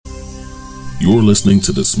You're listening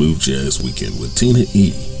to the Smooth Jazz Weekend with Tina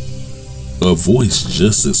E. A voice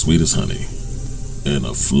just as sweet as honey, and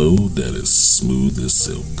a flow that is smooth as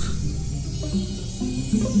silk.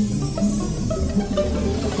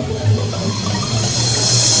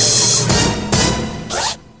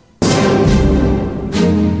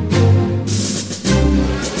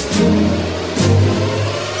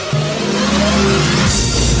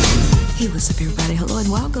 Hey, what's up, everybody? Hello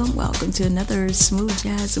and welcome. Welcome to another Smooth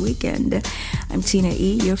Jazz Weekend. I'm Tina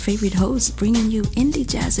E., your favorite host, bringing you indie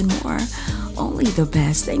jazz and more. Only the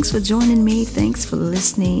best. Thanks for joining me. Thanks for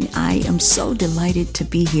listening. I am so delighted to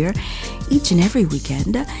be here each and every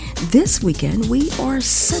weekend. This weekend, we are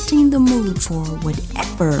setting the mood for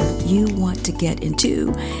whatever you want to get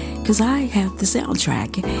into, because I have the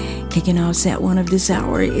soundtrack. Kicking off set one of this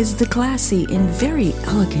hour is the classy and very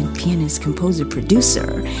elegant pianist, composer,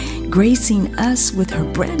 producer, gracing us with her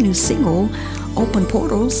brand new single, Open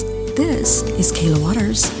Portals. This is Kayla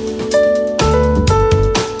Waters.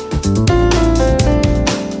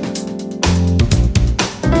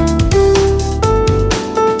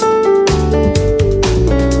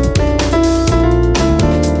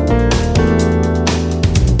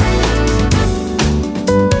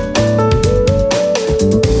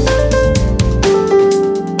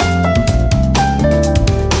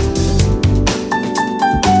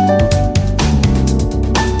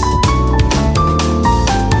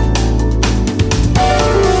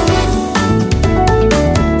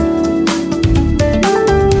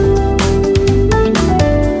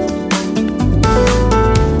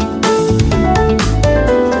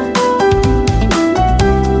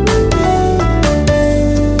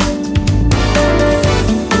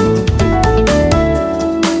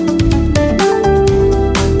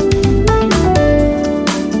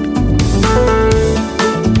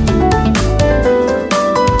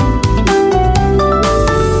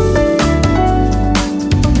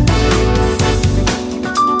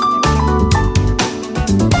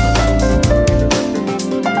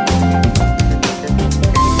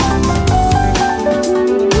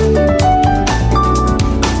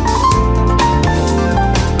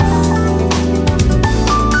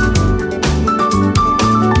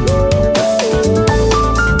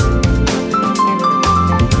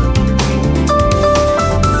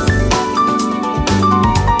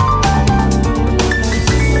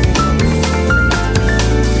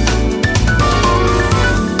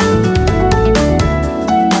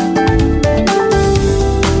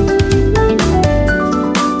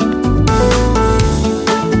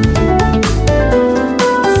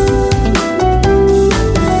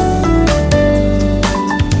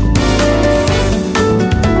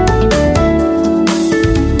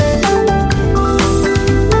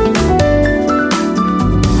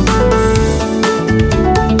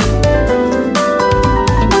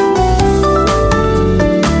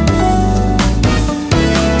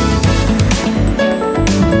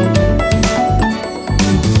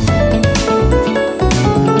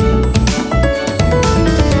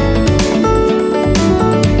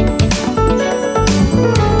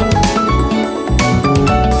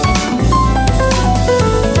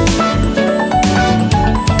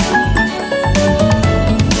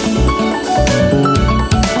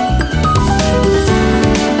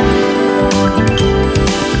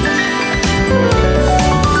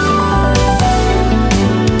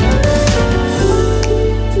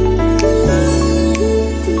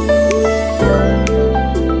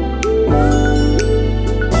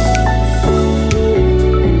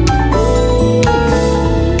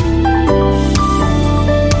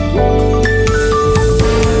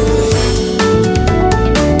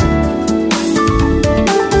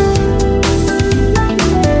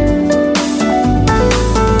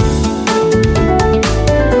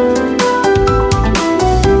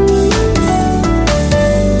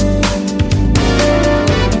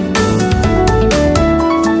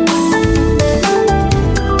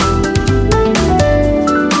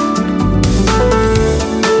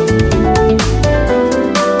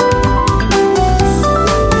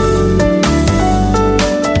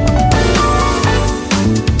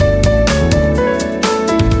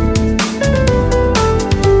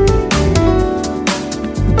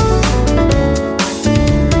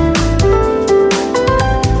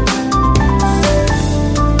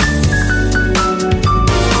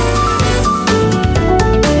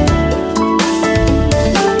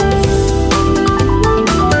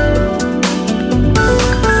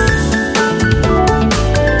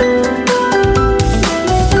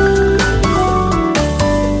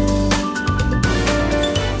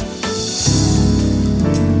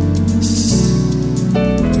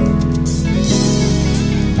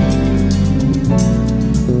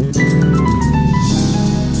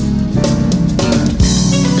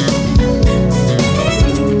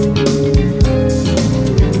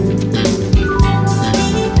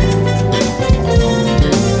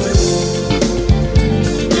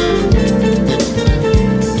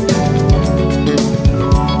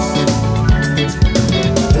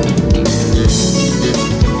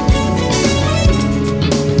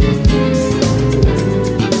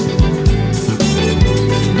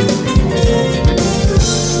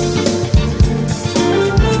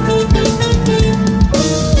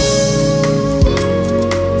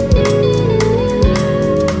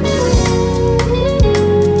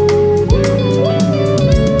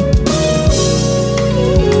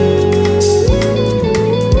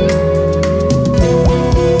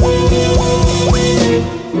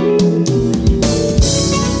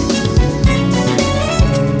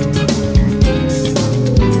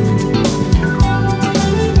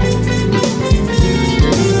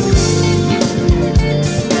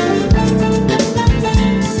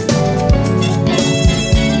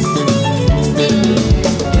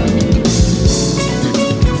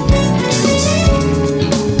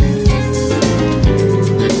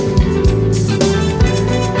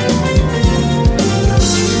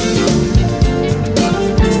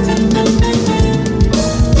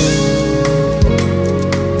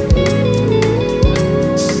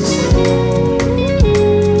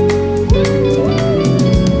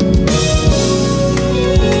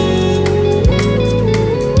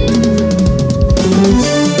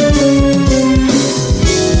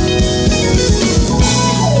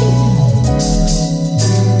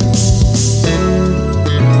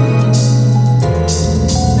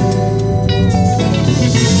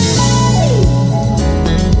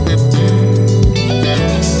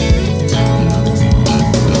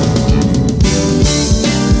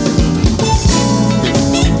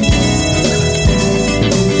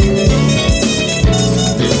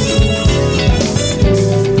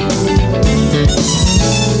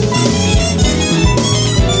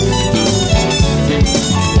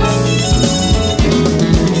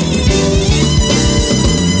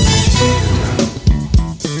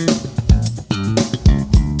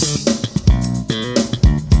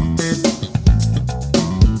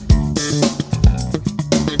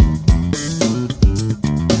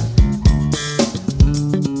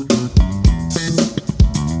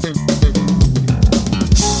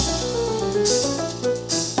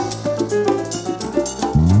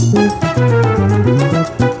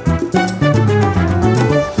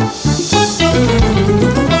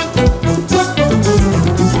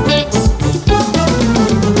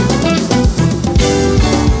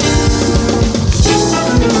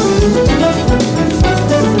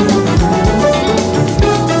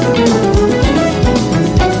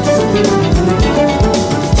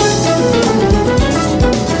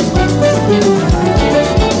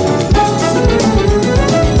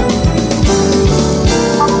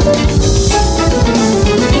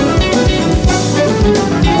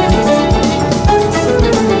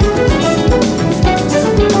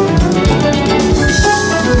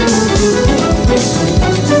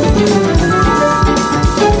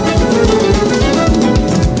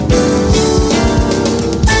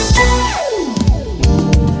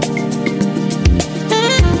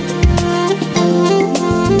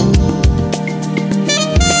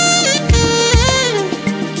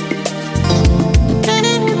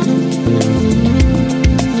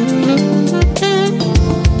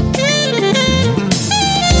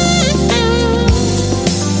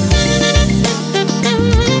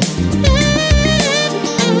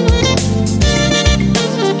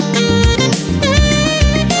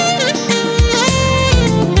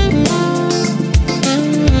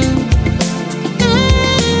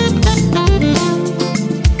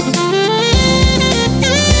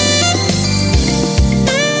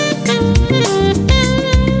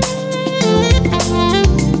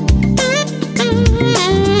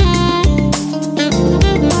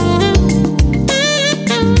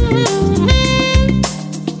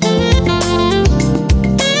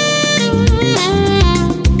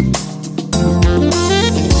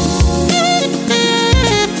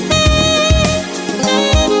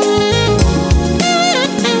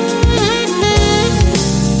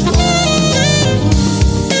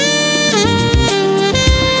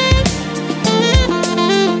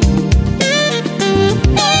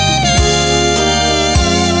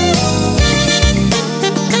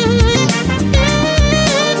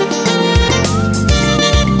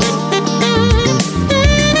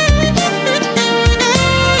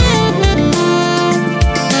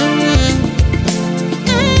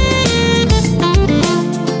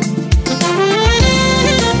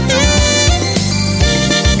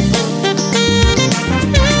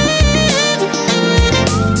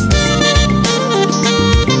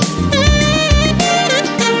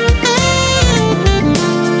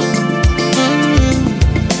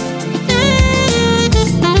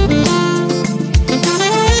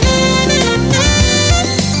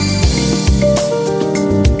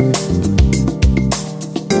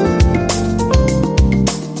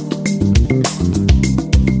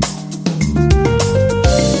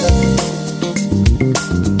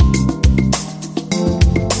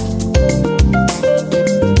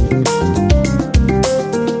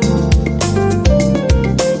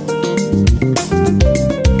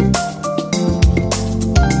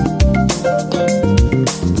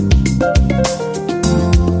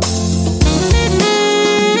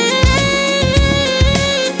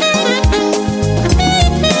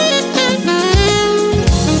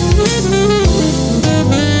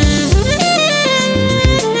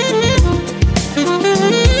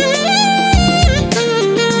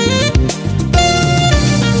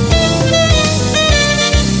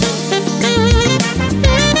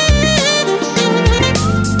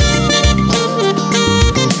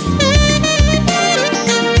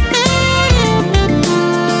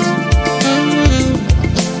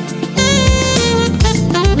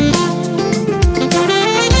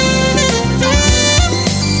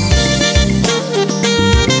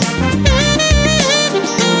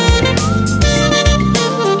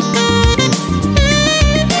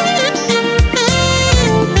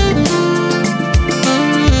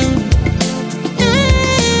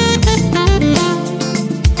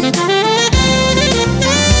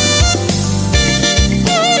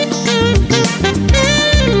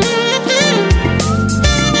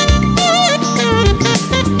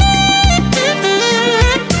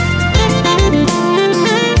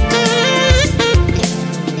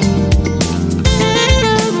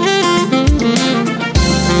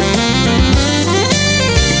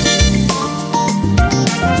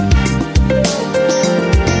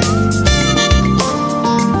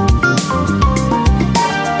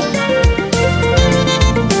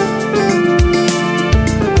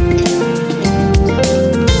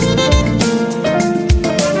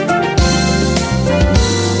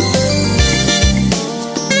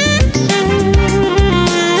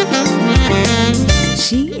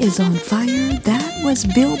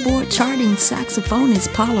 is Billboard charting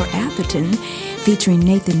saxophonist Paula Atherton featuring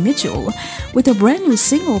Nathan Mitchell with a brand new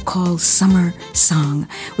single called Summer Song.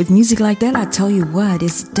 With music like that, I tell you what,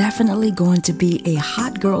 it's definitely going to be a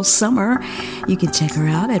hot girl summer. You can check her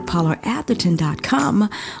out at paulaatherton.com.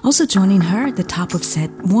 Also joining her at the top of set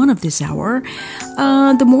 1 of this hour,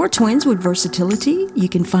 the Moore Twins with Versatility. You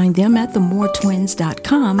can find them at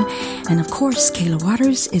themoretwins.com. And of course, Kayla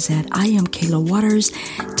Waters is at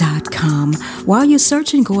IamKaylaWaters.com. While you're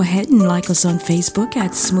searching, go ahead and like us on Facebook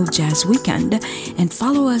at Smooth Jazz Weekend and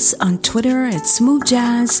follow us on Twitter at Smooth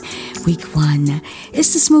Jazz Week 1.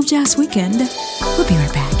 It's the Smooth Jazz Weekend. We'll be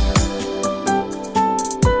right back.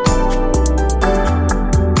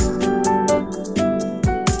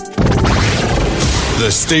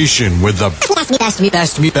 The station with the best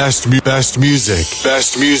music.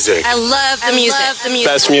 Best music. I love the music.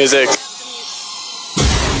 Best music.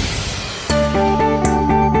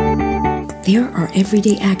 There are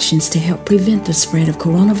everyday actions to help prevent the spread of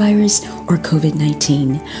coronavirus or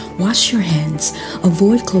COVID-19. Wash your hands.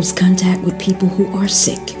 Avoid close contact with people who are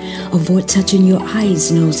sick. Avoid touching your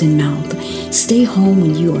eyes, nose, and mouth. Stay home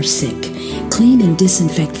when you are sick. Clean and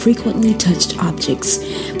disinfect frequently touched objects.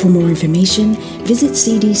 For more information, visit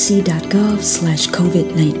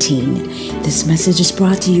cdc.gov/COVID-19. This message is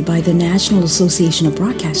brought to you by the National Association of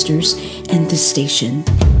Broadcasters and this station.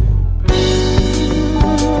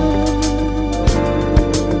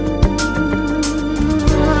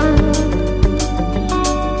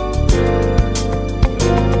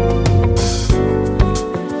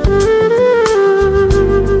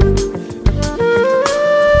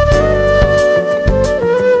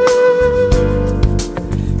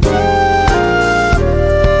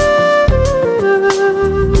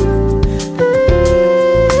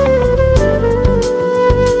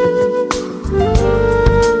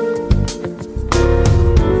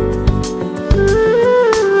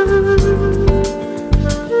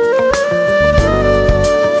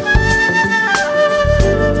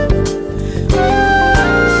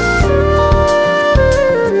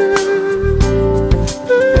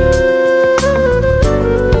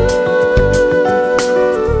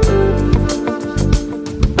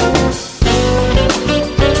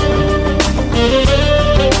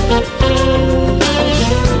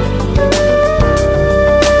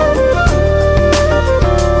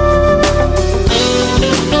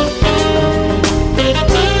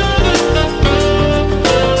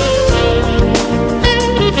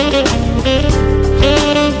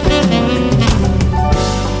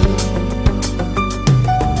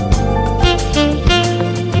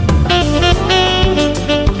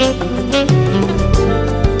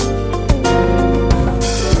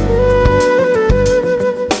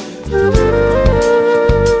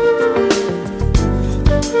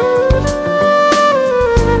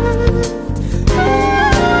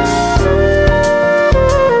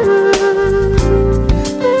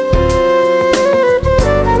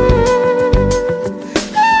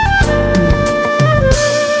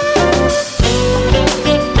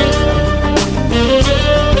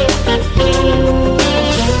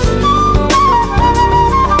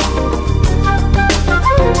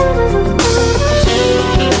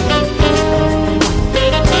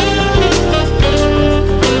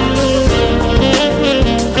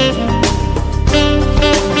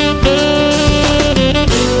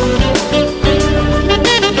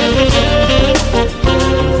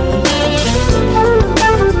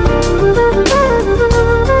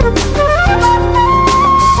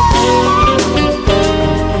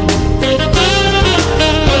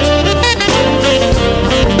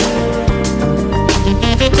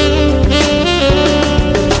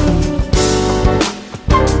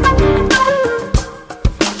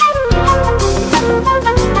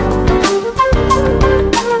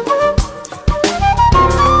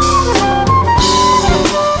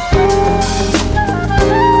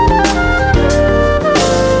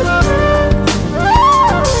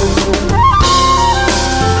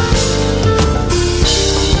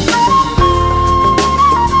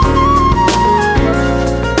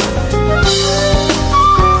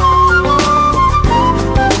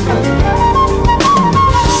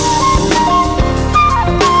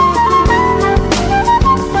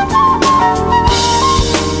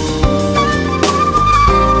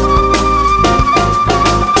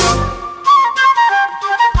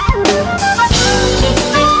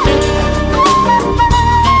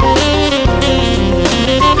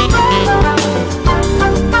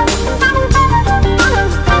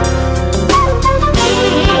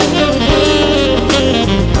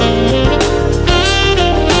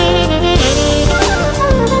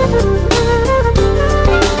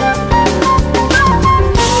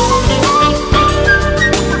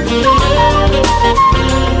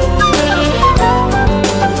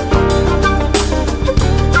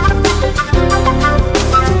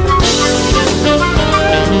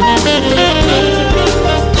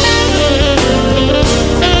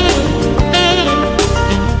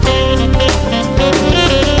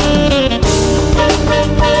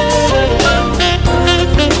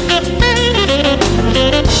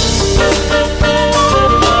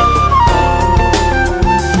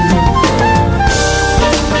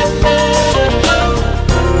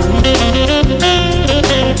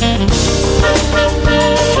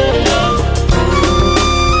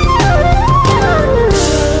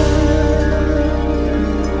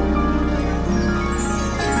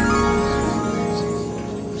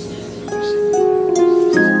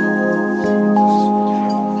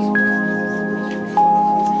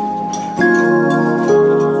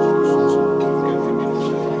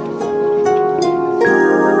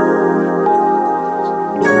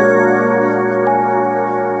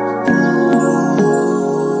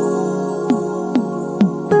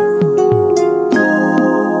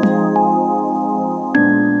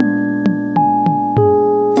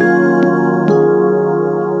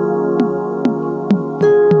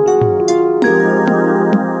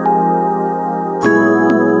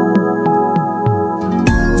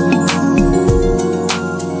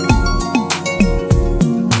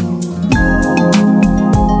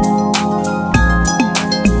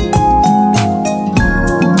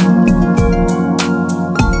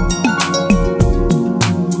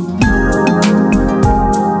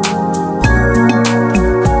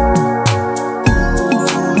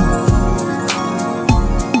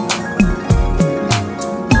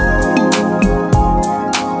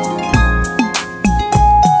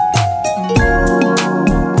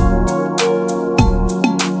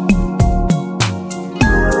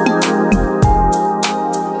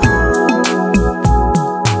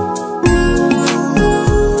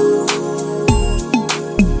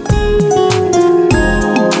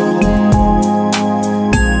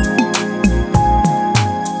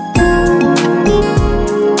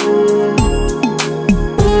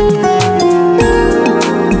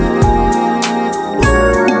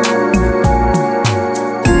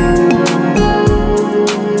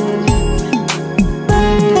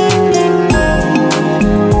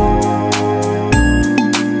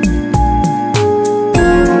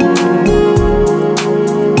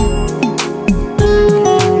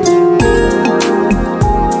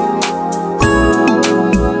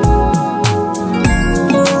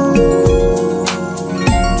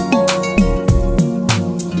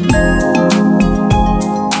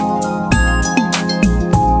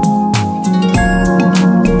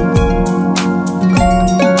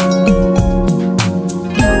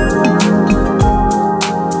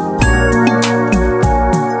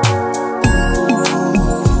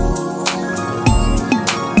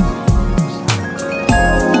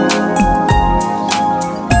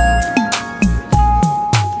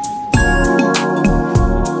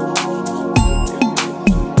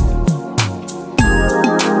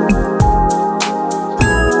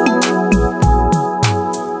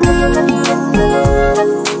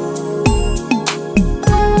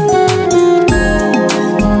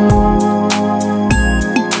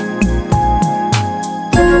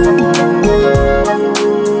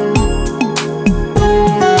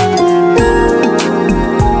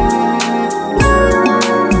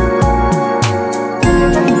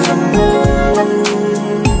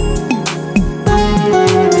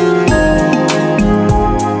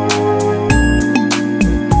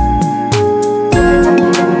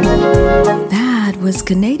 was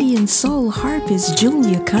Canadian soul harpist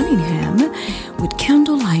Julia Cunningham with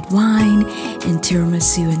Candlelight Wine and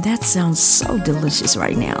Tiramisu, and that sounds so delicious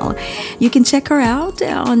right now. You can check her out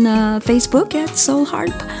on Facebook at Soul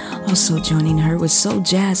Harp. Also joining her was soul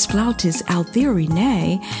jazz flautist Althea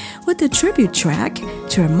Renee with a tribute track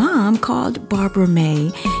to her mom called Barbara May.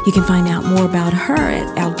 You can find out more about her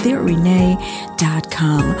at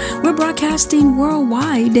althearenee.com. We're broadcasting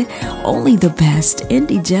worldwide, only the best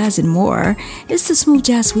indie jazz and more. It's the Smooth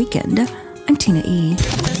Jazz Weekend. I'm Tina E.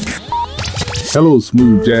 Hello,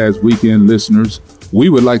 Smooth Jazz Weekend listeners. We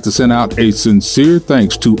would like to send out a sincere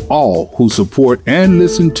thanks to all who support and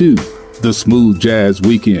listen to the Smooth Jazz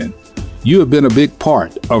Weekend. You have been a big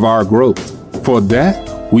part of our growth. For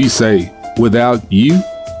that, we say, without you,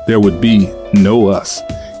 there would be no us.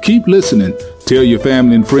 Keep listening. Tell your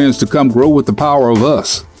family and friends to come grow with the power of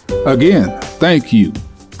us. Again, thank you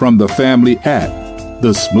from the family at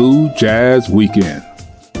the Smooth Jazz Weekend.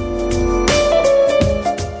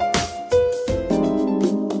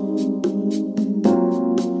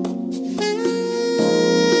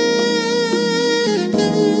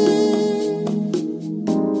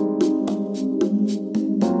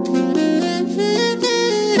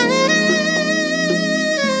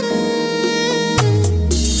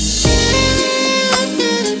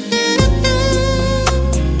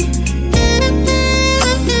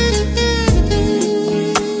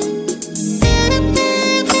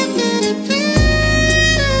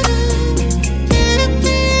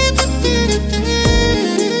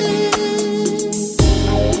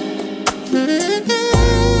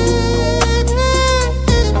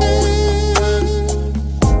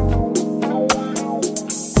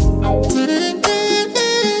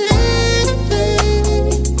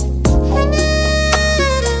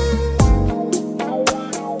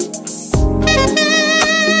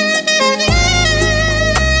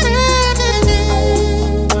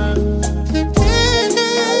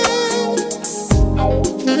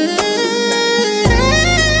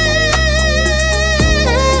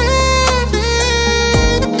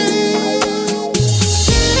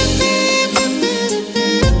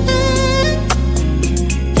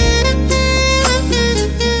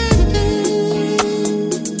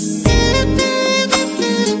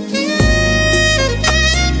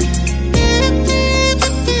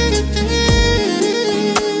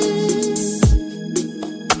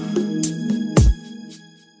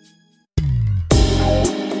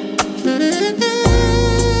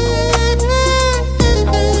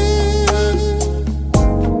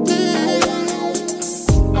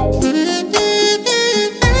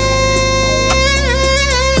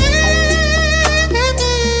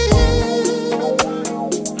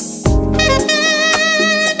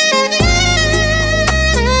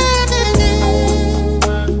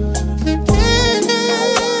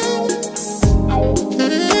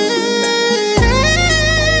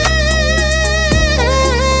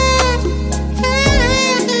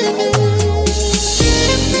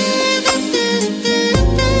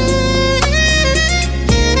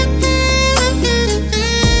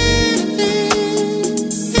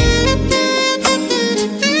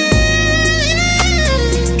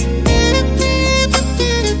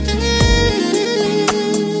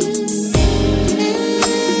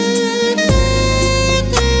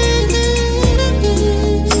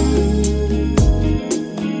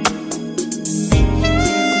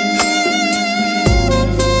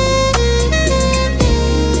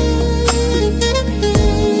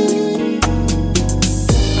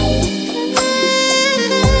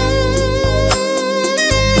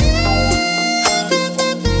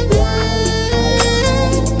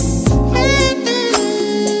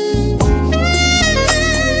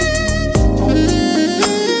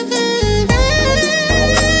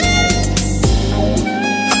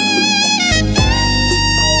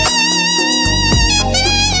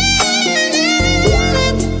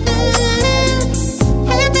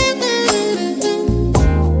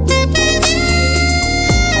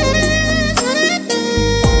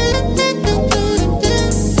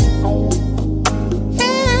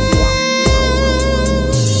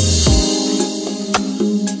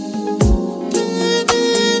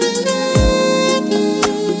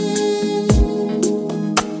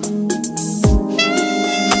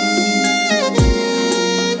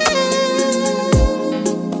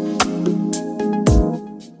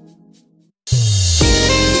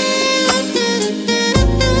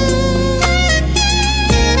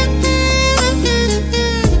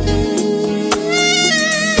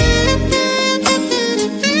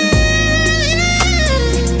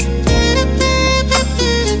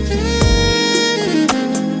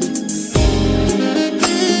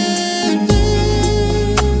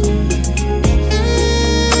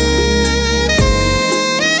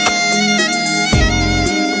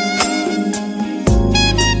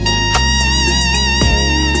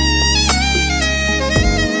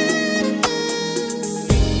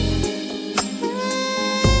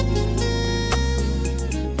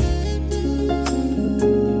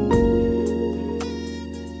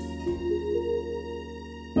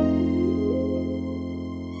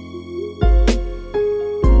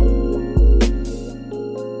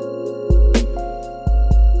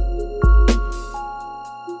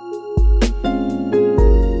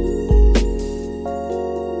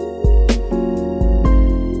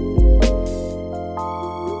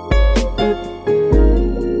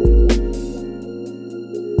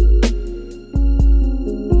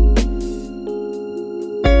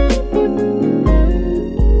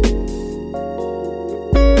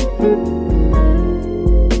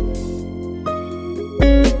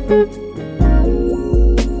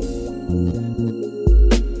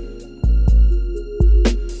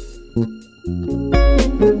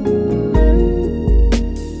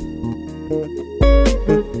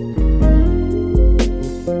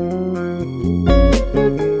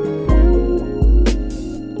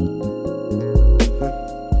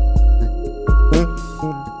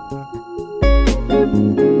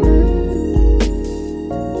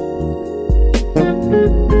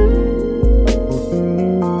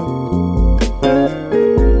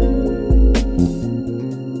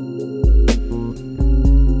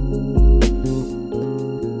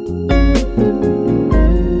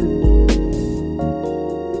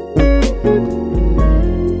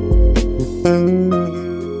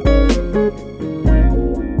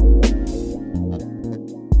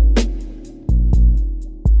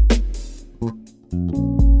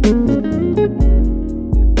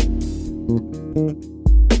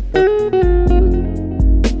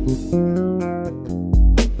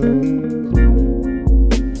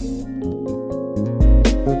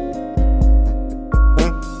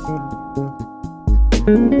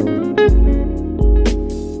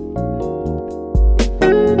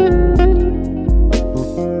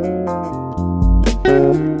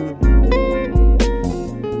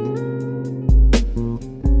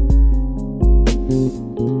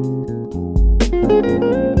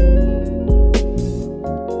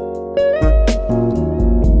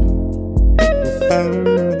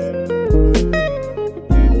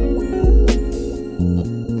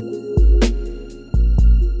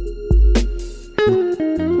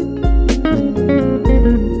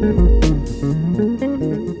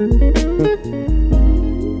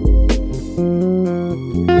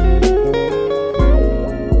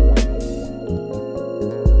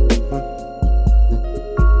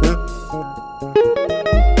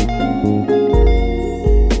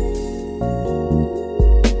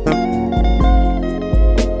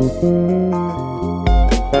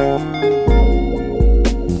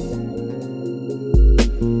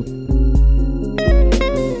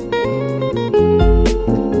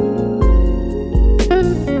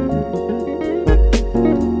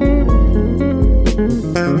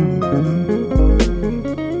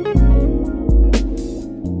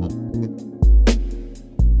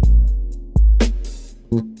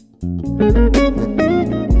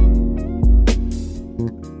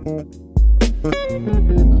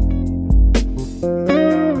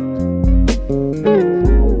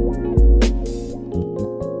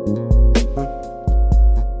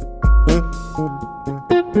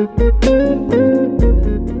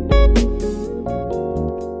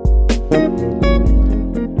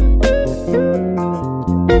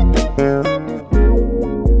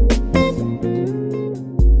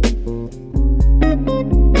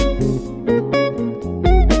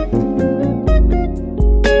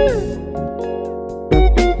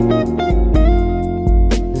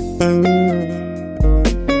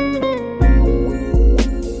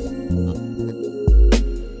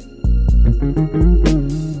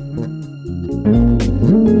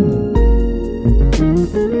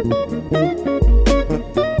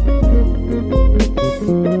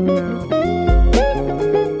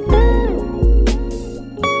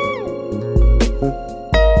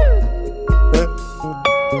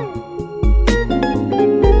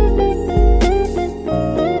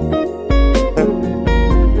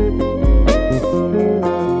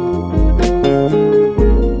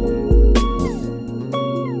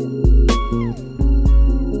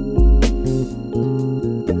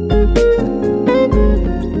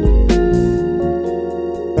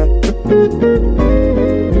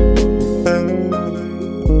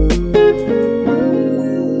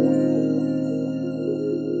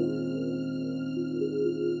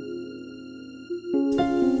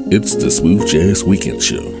 It's the Smooth Jazz Weekend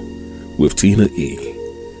Show with Tina E,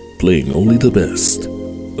 playing only the best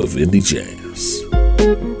of indie jazz.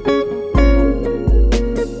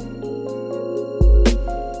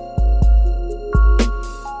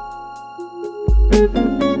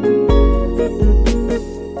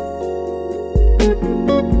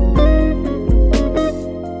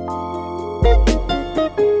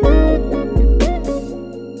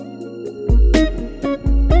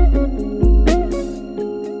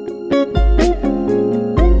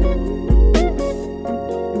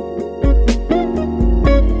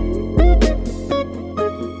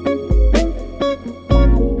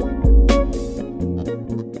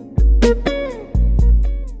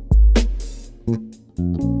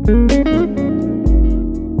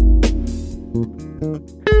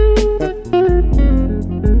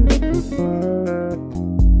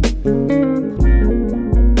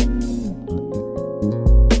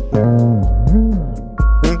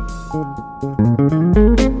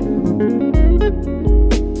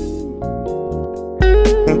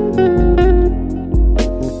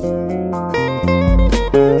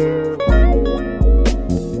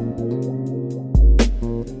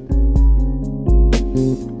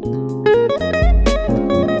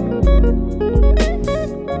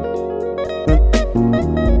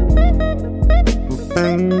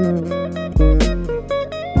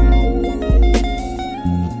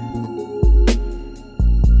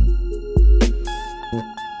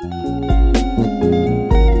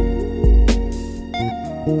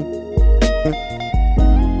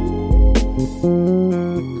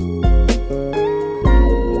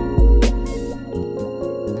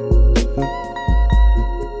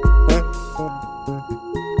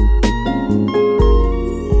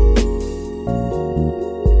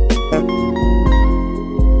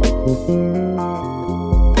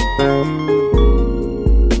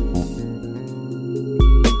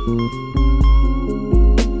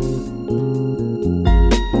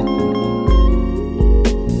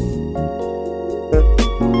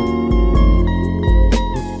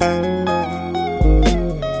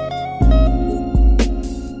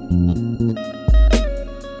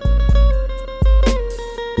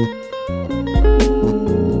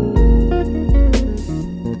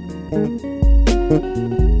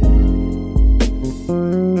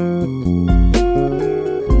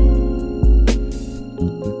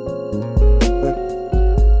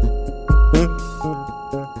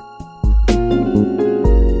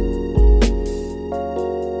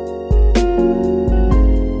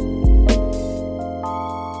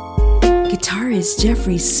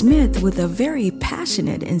 Jeffrey Smith with a very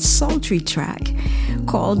passionate and sultry track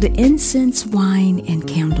called Incense, Wine, and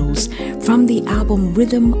Candles from the album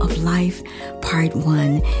Rhythm of Life Part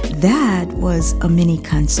 1. That was a mini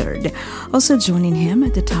concert. Also joining him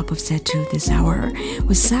at the top of set 2 this hour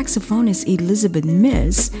was saxophonist Elizabeth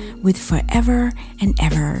Miss with Forever and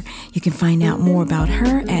Ever. You can find out more about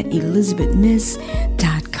her at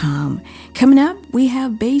elizabethmiss.com. Coming up, we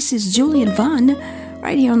have bassist Julian Vaughn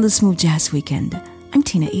right here on the Smooth Jazz Weekend. I'm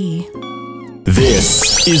Tina E.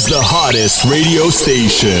 This is the hottest radio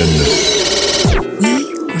station.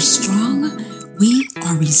 We are strong, we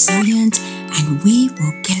are resilient, and we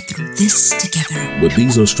will get through this together. But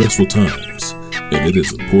these are stressful times, and it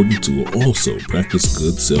is important to also practice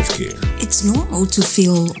good self-care. It's normal to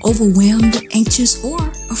feel overwhelmed, anxious, or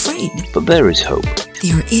afraid. But there is hope.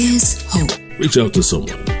 There is hope. Reach out to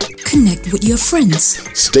someone. Connect with your friends.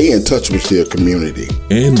 Stay in touch with your community.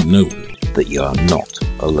 And know that you are not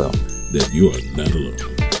alone. That you are not alone.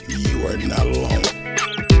 You are not alone.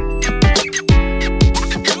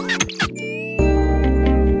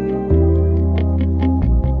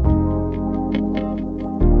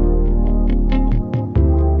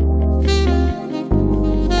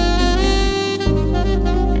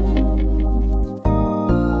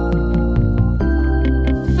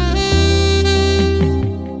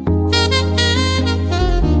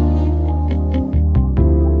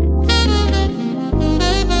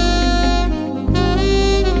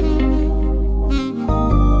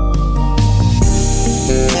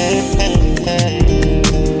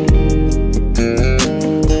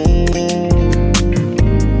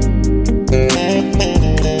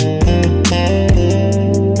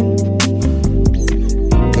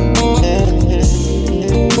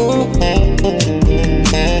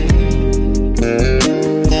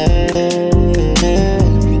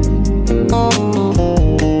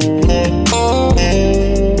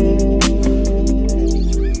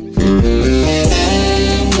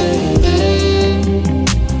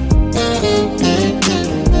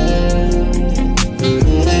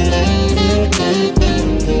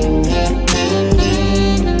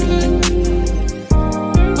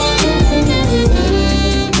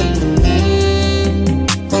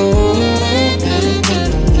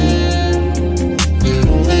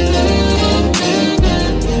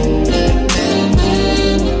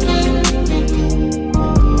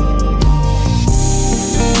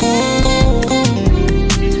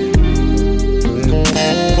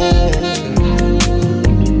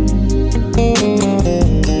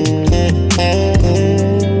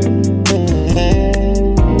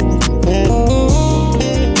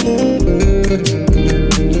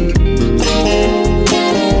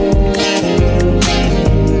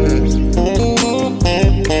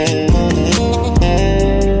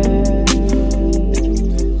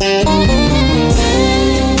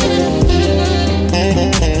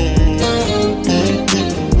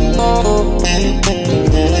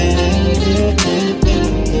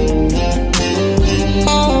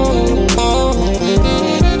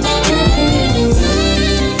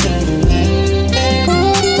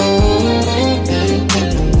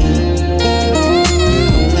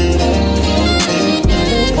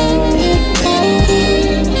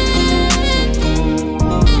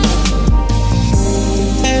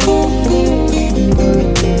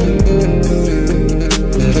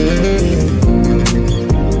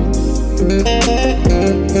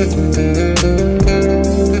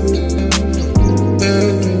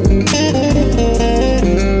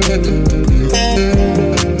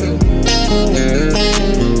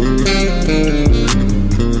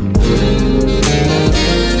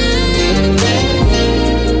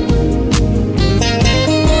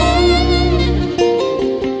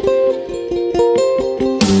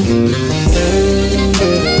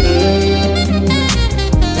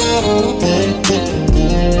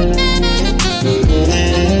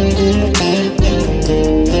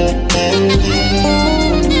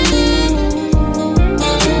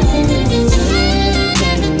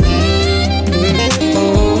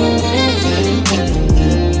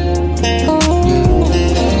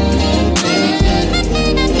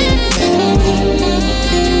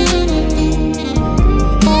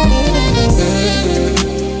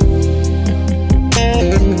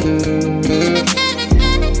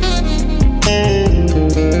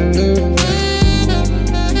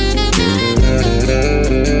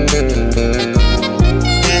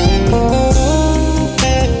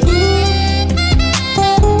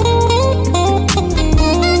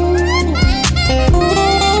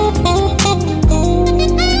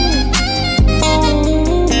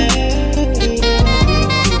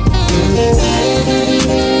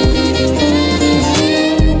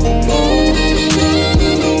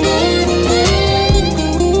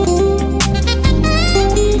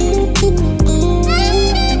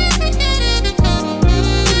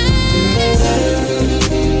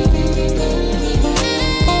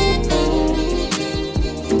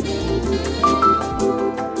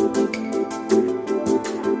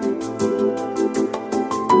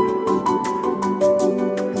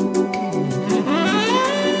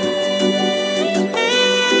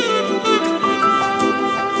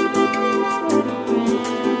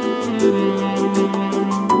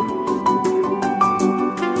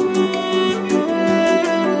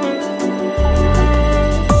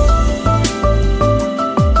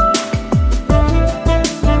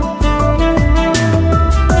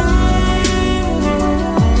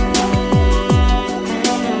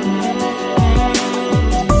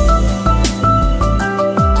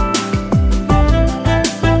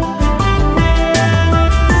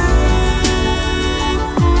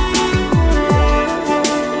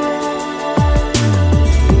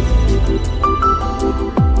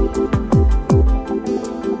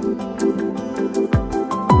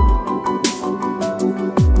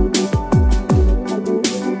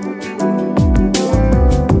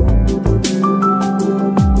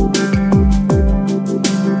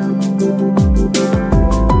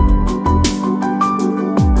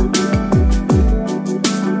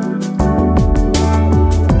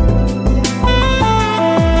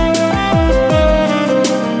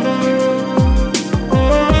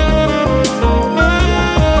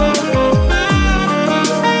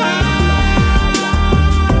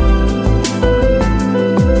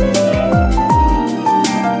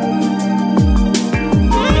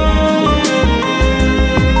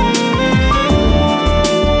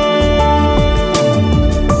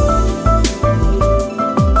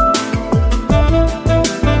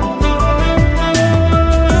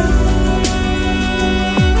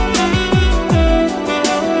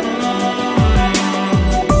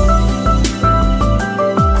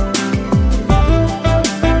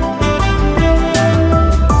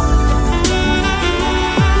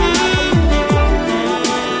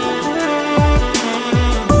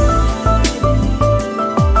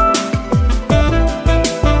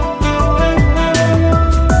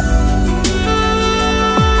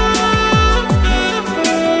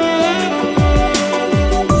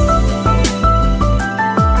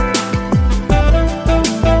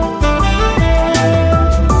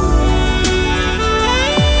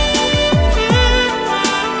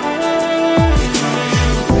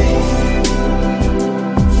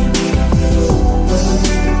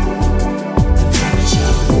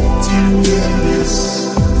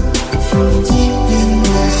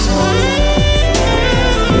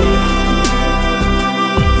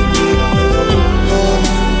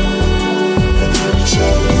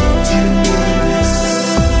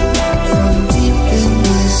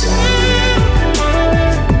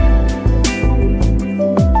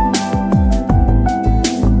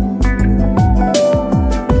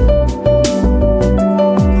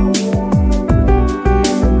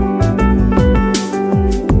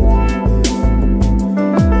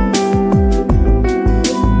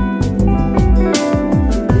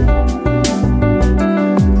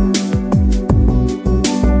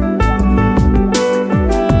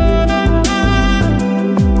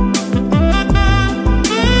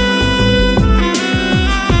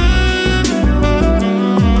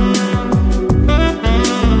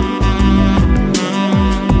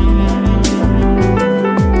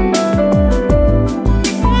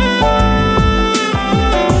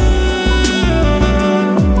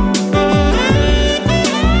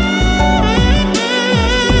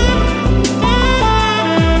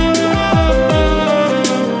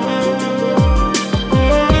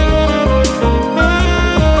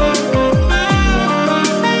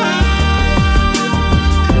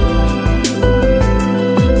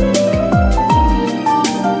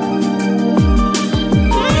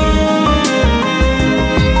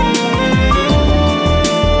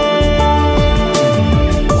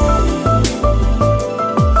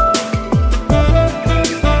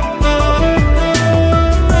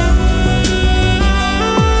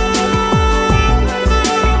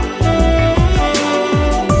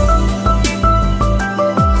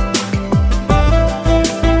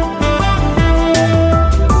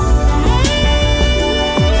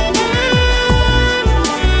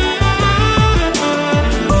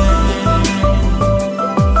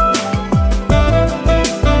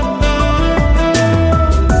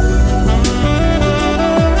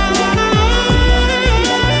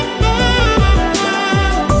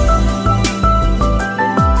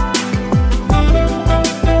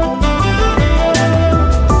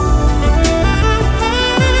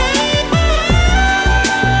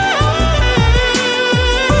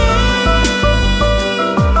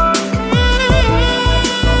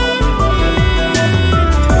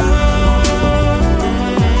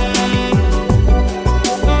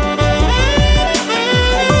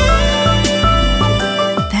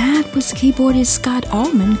 was keyboardist Scott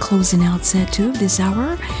Allman closing out set 2 of this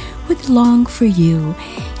hour with Long For You.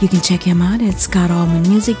 You can check him out at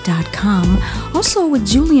scottallmanmusic.com. Also with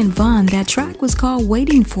Julian Vaughn, that track was called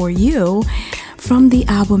Waiting For You from the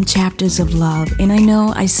album Chapters of Love. And I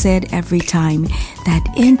know I said every time that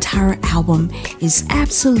entire album is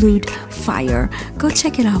absolute fire. Go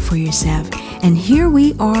check it out for yourself. And here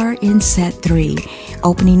we are in set 3.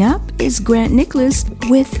 Opening up is Grant Nicholas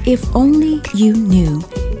with If Only You Knew.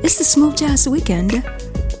 It's the Smooth Jazz Weekend.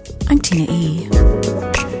 I'm Tina E.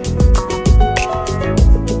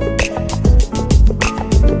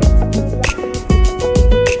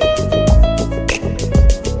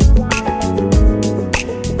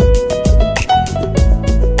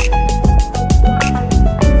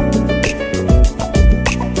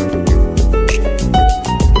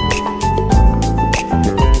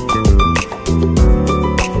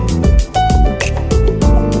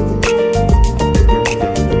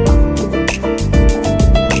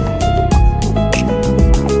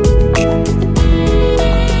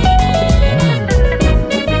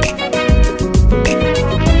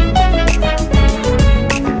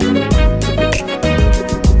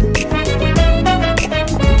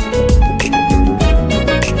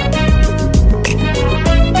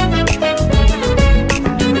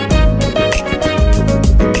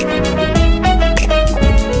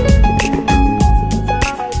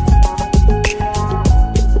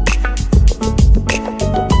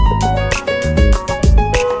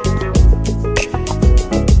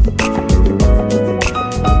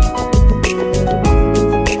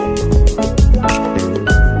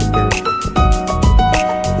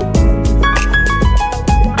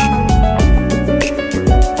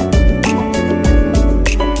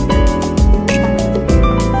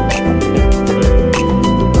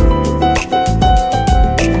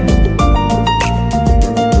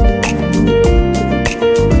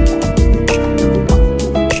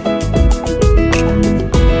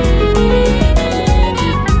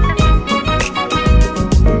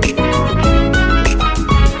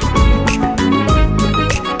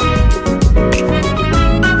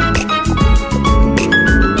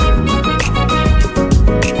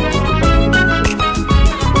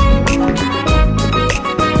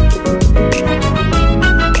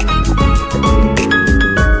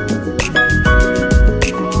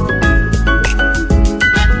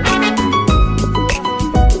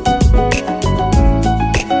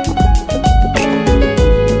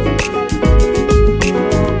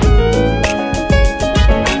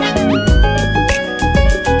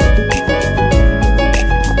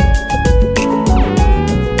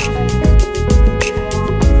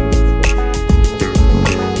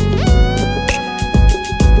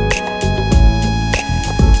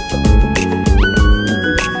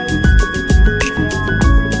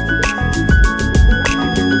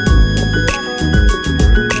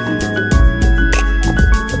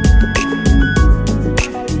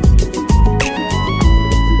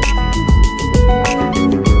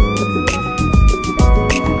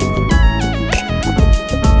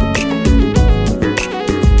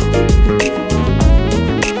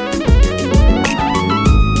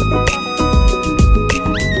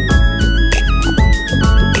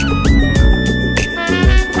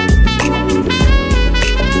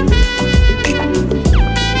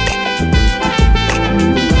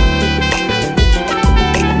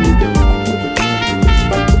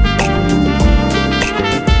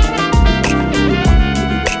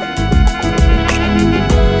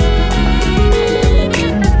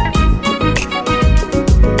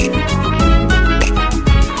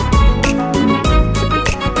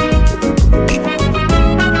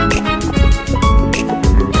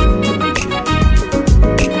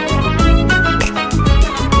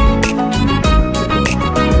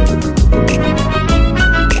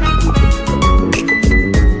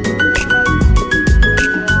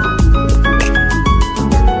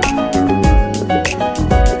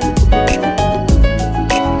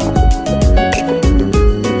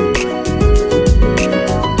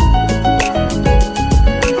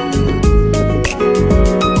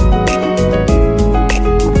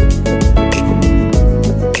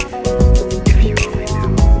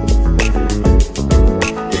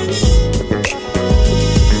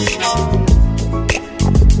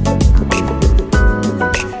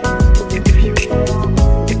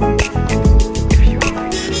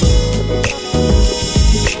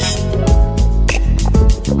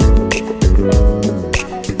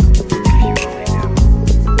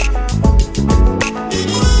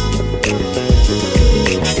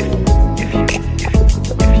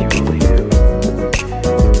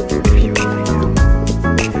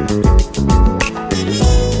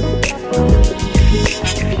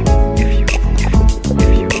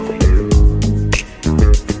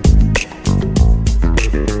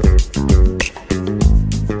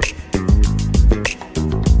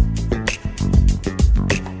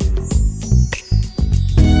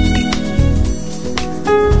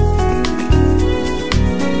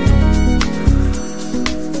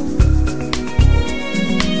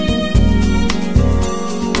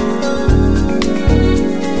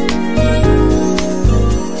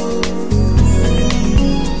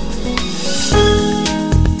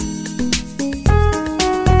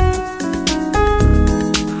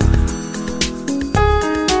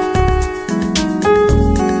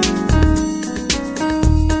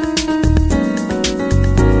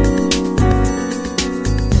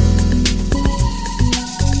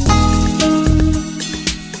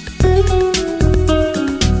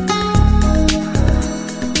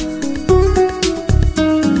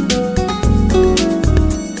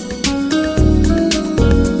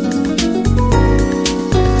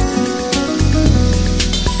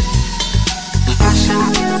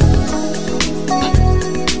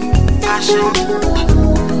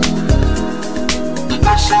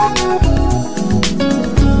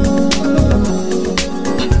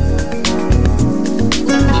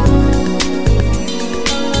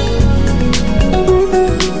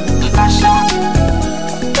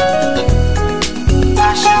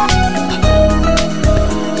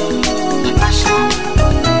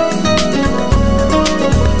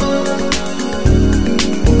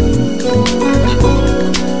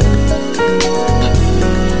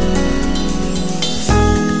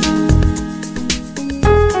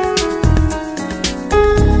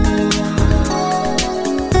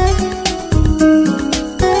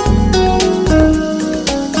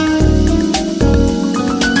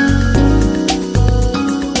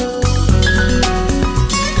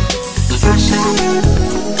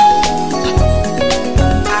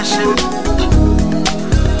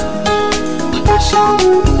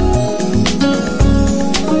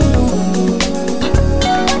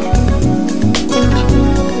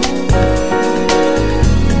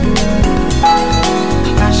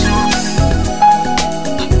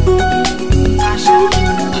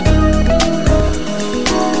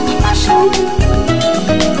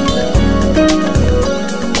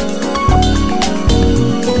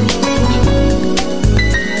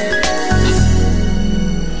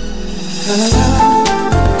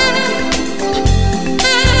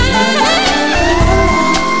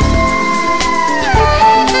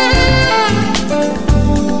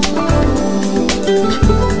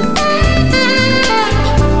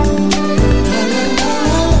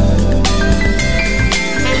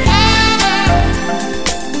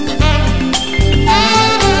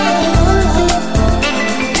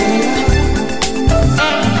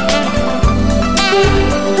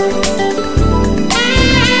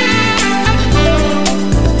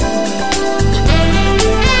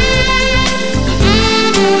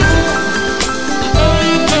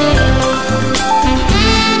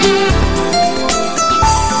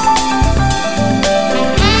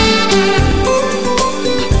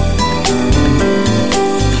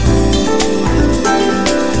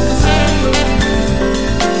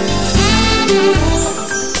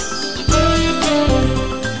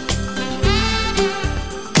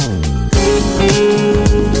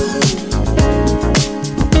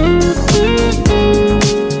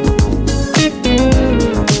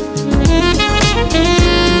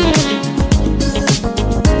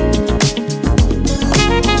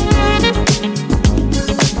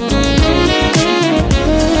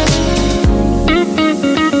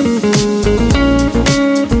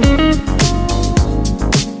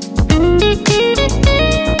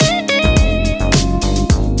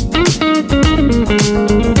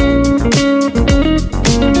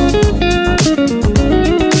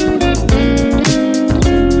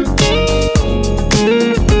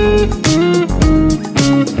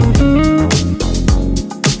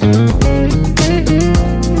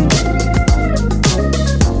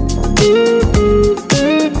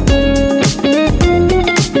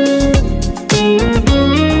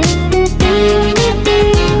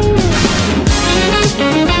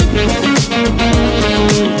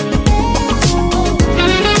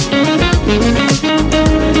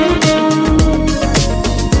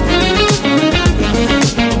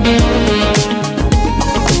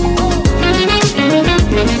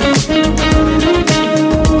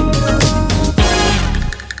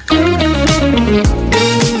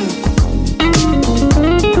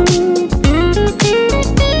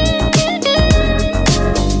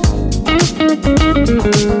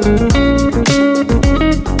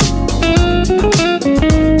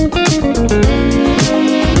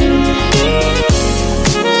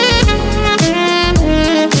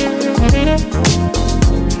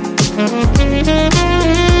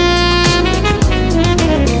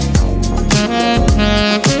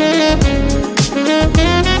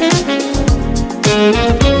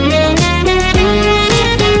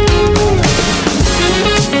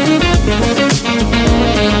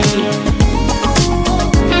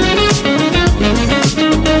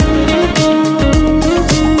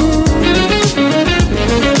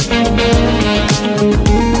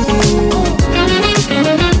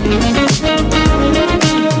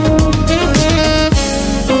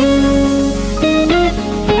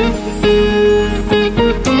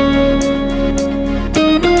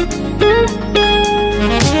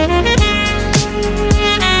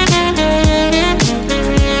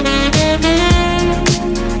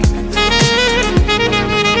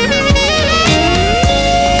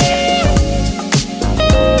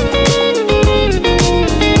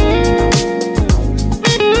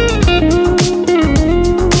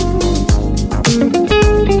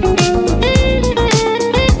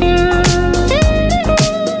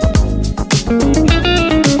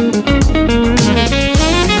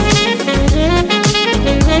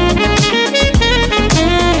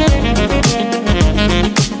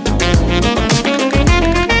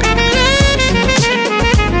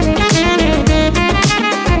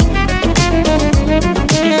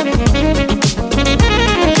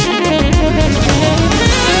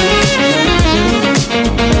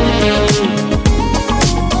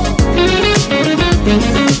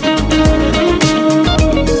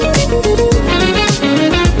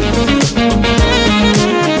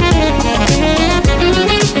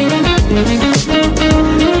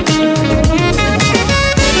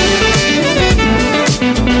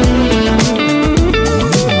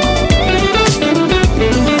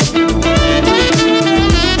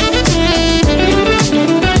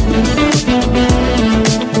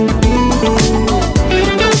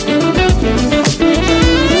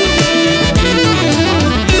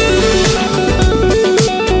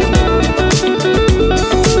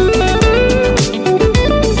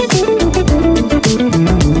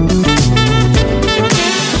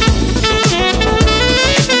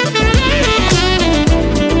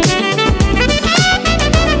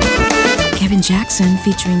 Jackson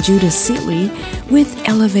featuring Judah Seeley with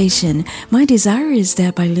Elevation. My desire is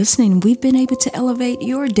that by listening, we've been able to elevate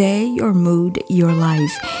your day, your mood, your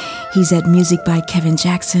life. He's at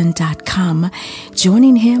musicbykevinjackson.com.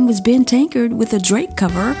 Joining him was Ben Tankard with a Drake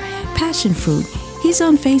cover, Passion Fruit. He's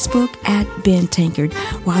on Facebook at Ben Tankard.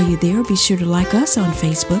 While you're there, be sure to like us on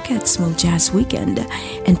Facebook at Smooth Jazz Weekend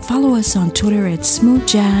and follow us on Twitter at Smooth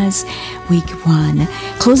Jazz Week 1.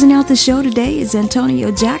 Closing out the show today is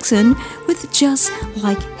Antonio Jackson with Just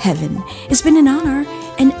Like Heaven. It's been an honor,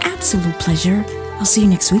 an absolute pleasure. I'll see you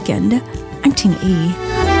next weekend. I'm Tina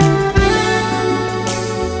E.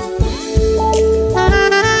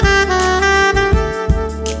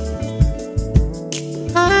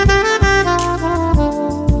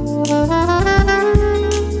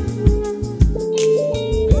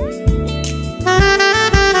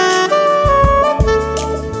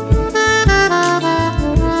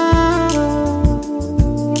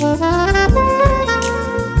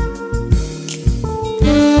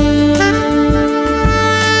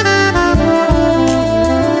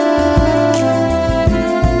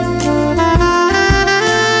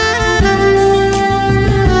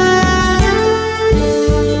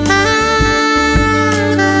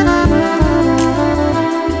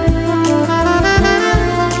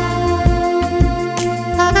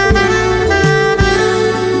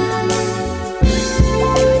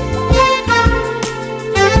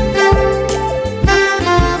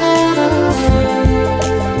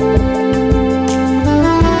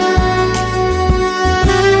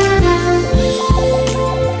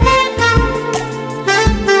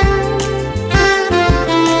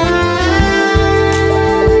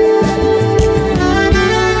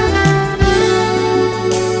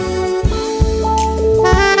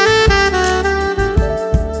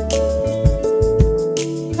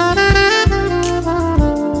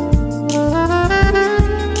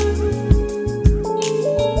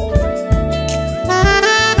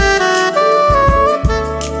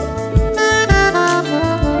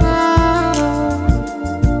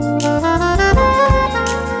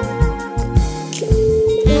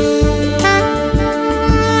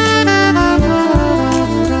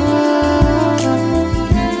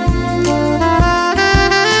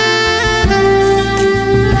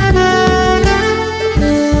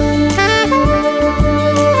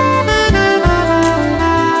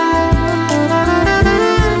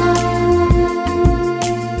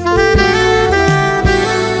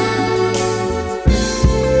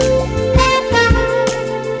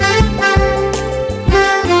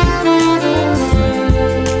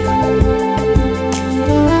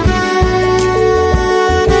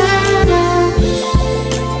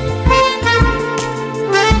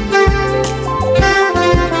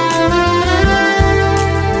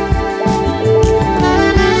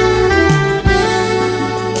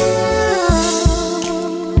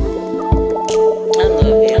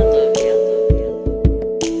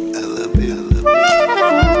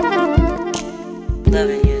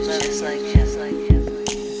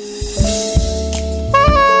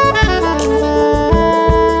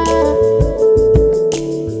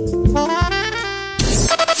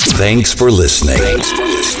 Thanks for listening.